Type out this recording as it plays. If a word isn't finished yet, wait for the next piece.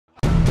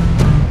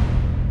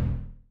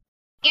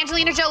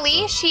Angelina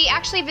Jolie. She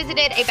actually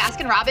visited a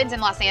Baskin-Robbins in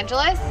Los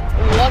Angeles.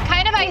 What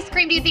kind of ice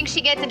cream do you think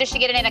she gets, and does she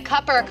get it in a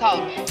cup or a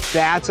cone?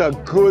 That's a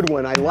good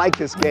one. I like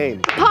this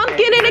game.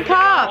 Pumpkin in a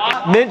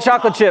cup. Mint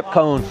chocolate chip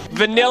cone.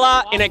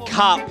 Vanilla in a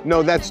cup.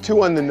 No, that's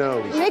too on the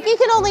nose. Mickey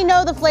can only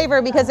know the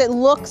flavor because it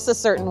looks a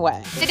certain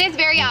way. It is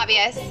very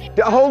obvious.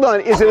 Hold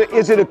on, is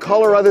it a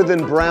color other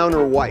than brown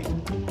or white?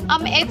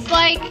 It's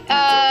like,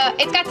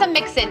 it's got some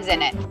mix-ins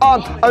in it.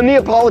 A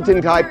Neapolitan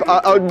type,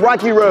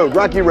 Rocky Road.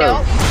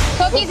 Nope.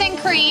 Cookies and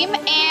cream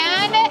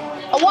and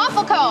a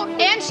waffle cone.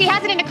 And she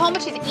has it in a cone,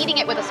 but she's eating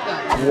it with a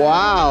spoon.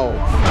 Wow.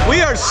 We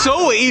are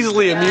so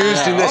easily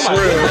amused in this room.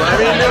 I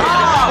mean,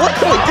 what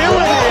are we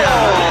doing here?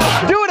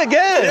 Do it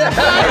again.